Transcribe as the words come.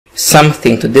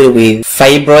something to do with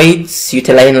fibroids,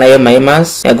 uterine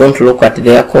leiomyomas. We are going to look at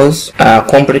their cause,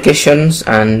 complications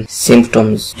and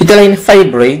symptoms. Uterine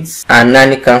fibroids are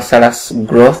non-cancerous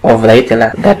growth of the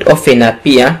uterus that often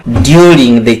appear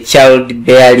during the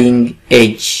childbearing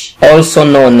age, also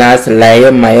known as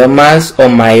leiomyomas or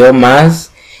myomas.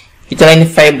 Uterine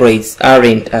fibroids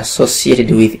aren't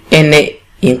associated with any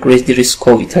increased risk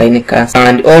of uterine cancer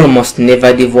and almost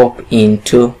never develop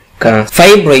into cancer.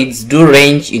 Fibroids do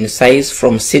range in size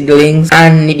from seedlings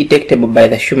undetectable by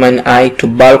the human eye to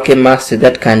bulky masses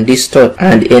that can distort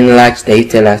and enlarge the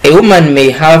uterus. A woman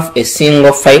may have a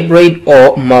single fibroid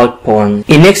or multiple ones.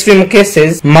 In extreme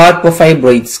cases, multiple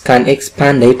fibroids can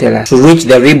expand the uterus to reach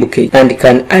the rib cage and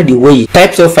can add weight.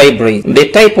 Types of fibroids.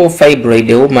 The type of fibroid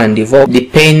a woman develops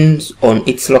depends on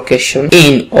its location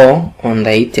in or on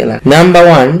the uterus. Number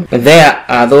 1, there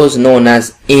are those known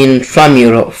as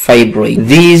intramural fibroids.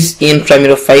 These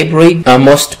intramural fibroids are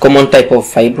most common type of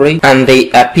fibroid and they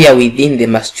appear within the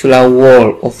muscular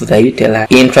wall of the uterus.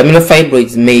 Intramural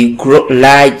fibroids may grow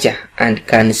larger and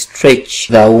can stretch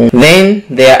the womb. Then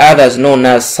there are others known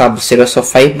as subserosal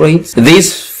fibroids.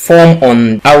 These form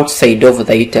on outside of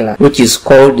the uterus, which is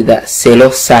called the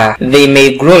serosa. They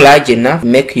may grow large enough to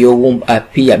make your womb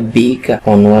appear bigger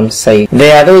on one side.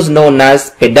 There are those known as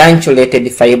pedunculated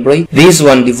fibroids. These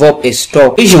ones develop a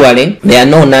stalk. Usually, they are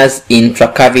known as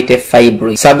intracavity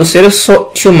fibroids.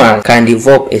 Subserosal tumors can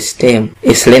develop a stem,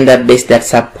 a slender base that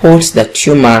supports the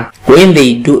tumor. When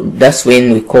they do, that's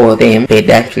when we call them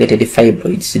pedunculated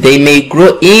fibroids. They may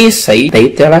grow inside the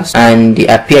uterus and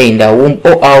appear in the womb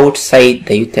or outside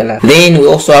the uterus. Then we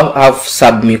also have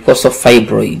submucosal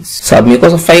fibroids.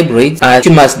 Submucosal fibroids are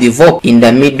tumors develop in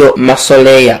the middle muscle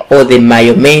layer or the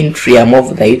myometrium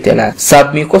of the uterus.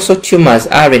 Submucosal tumors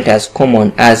aren't as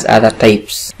common as other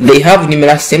types. They have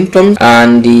numerous symptoms,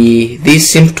 and these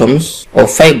symptoms of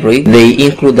fibroid, they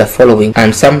include the following,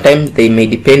 and sometimes they may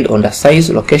depend on the size,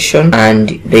 location and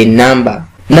the number.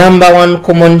 Number 1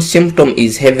 common symptom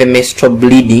is heavy menstrual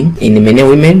bleeding in many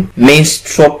women,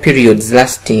 menstrual periods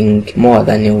lasting more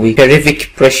than a week,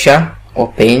 pelvic pressure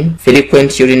or pain,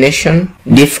 frequent urination,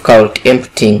 difficult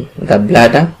emptying the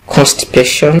bladder.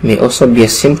 Constipation may also be a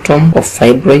symptom of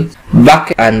fibroids.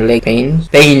 Back and leg pain,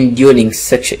 pain during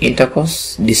sexual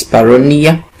intercourse,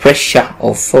 dyspareunia, pressure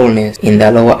or fullness in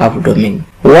the lower abdomen.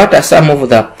 What are some of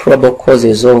the probable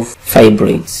causes of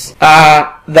fibroids?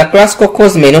 The classical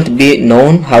cause may not be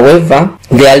known. However,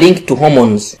 they are linked to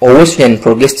hormones, estrogen and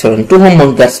progesterone, two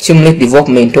hormones that stimulate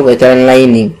development of the uterine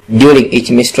lining during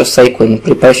each menstrual cycle in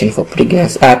preparation for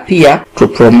pregnancy, appear to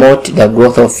promote the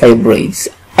growth of fibroids.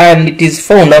 And it is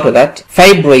found out that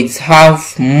fibroids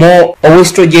have more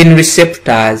estrogen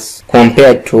receptors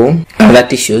compared to other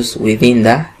tissues within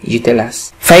the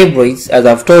uterus. Fibroids, as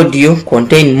I've told you,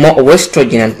 contain more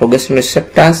estrogen and progesterone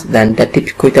receptors than the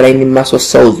typical uterine muscle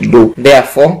cells do.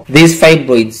 Therefore, these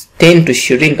fibroids tend to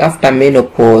shrink after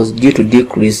menopause due to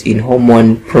decrease in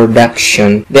hormone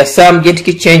production. There are some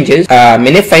genetic changes.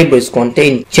 Many fibroids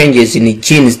contain changes in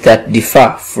genes that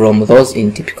differ from those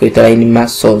in typical uterine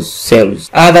muscle cells.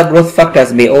 Other growth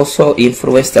factors may also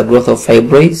influence the growth of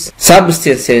fibroids.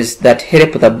 Substances that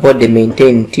help the body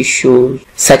maintain tissue,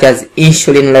 such as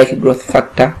insulin-like growth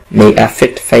factor, may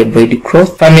affect fibroid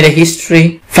growth. Family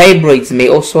history. Fibroids may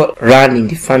also run in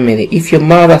the family. If your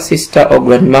mother, sister or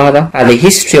grandmother has a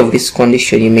history of this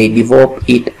condition, you may develop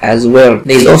it as well.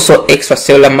 There is also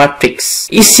extracellular matrix.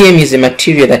 ECM is a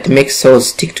material that makes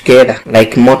cells stick together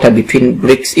like mortar between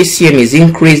bricks. ECM is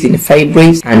increased in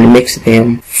fibroids and makes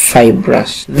them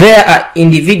fibrous. There are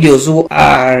individuals who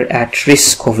are at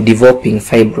risk of developing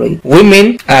fibroid.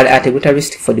 Women are at a greater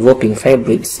risk for developing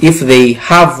fibroids if they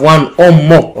have one or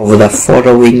more of the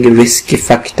following risk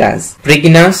factors.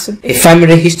 Pregnancy, a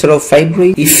family history of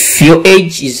fibroid. If your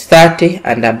age is 30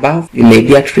 and above, you may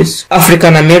be at risk.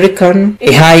 African American,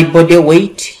 a high body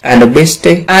weight and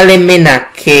obesity. Early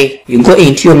menarche, you go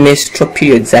into your menstrual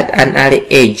periods at an early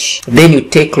age, then you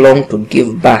take long to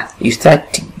give birth. You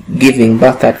start giving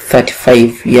birth at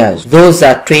 35 years. Those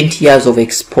are 20 years of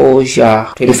exposure,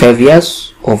 25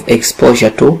 years of exposure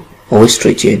to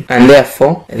estrogen, and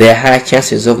therefore there are higher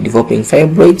chances of developing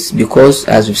fibroids because,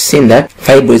 as we've seen, that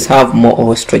fibroids have more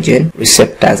estrogen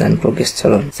receptors and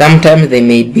progesterone. Sometimes they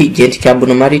may be genetic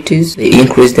abnormalities. They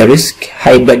increase the risk: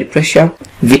 high blood pressure,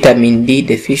 vitamin D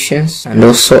deficiency, and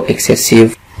also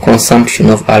excessive consumption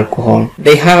of alcohol.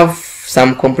 They have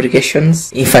some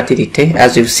complications: infertility.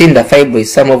 As we've seen, the fibroids,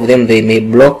 some of them, they may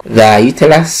block the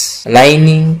uterus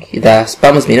lining. The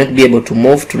sperms may not be able to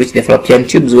move to reach the fallopian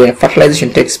tubes where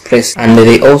fertilization takes place, and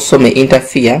they also may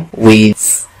interfere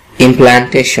with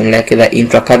implantation, like the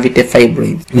intracavity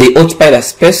fibroids. They occupy the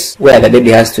space where the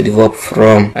baby has to develop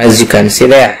from, as you can see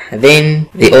there. Then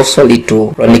they also lead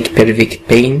to chronic pelvic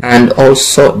pain and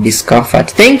also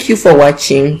discomfort. Thank you for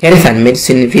watching health and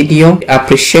medicine video. We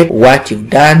appreciate what you've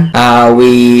done.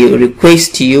 We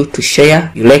request you to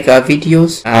share. You like our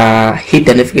videos, hit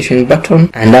the notification button,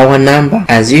 and our number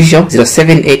as usual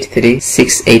 0783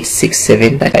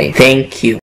 6867. Thank you.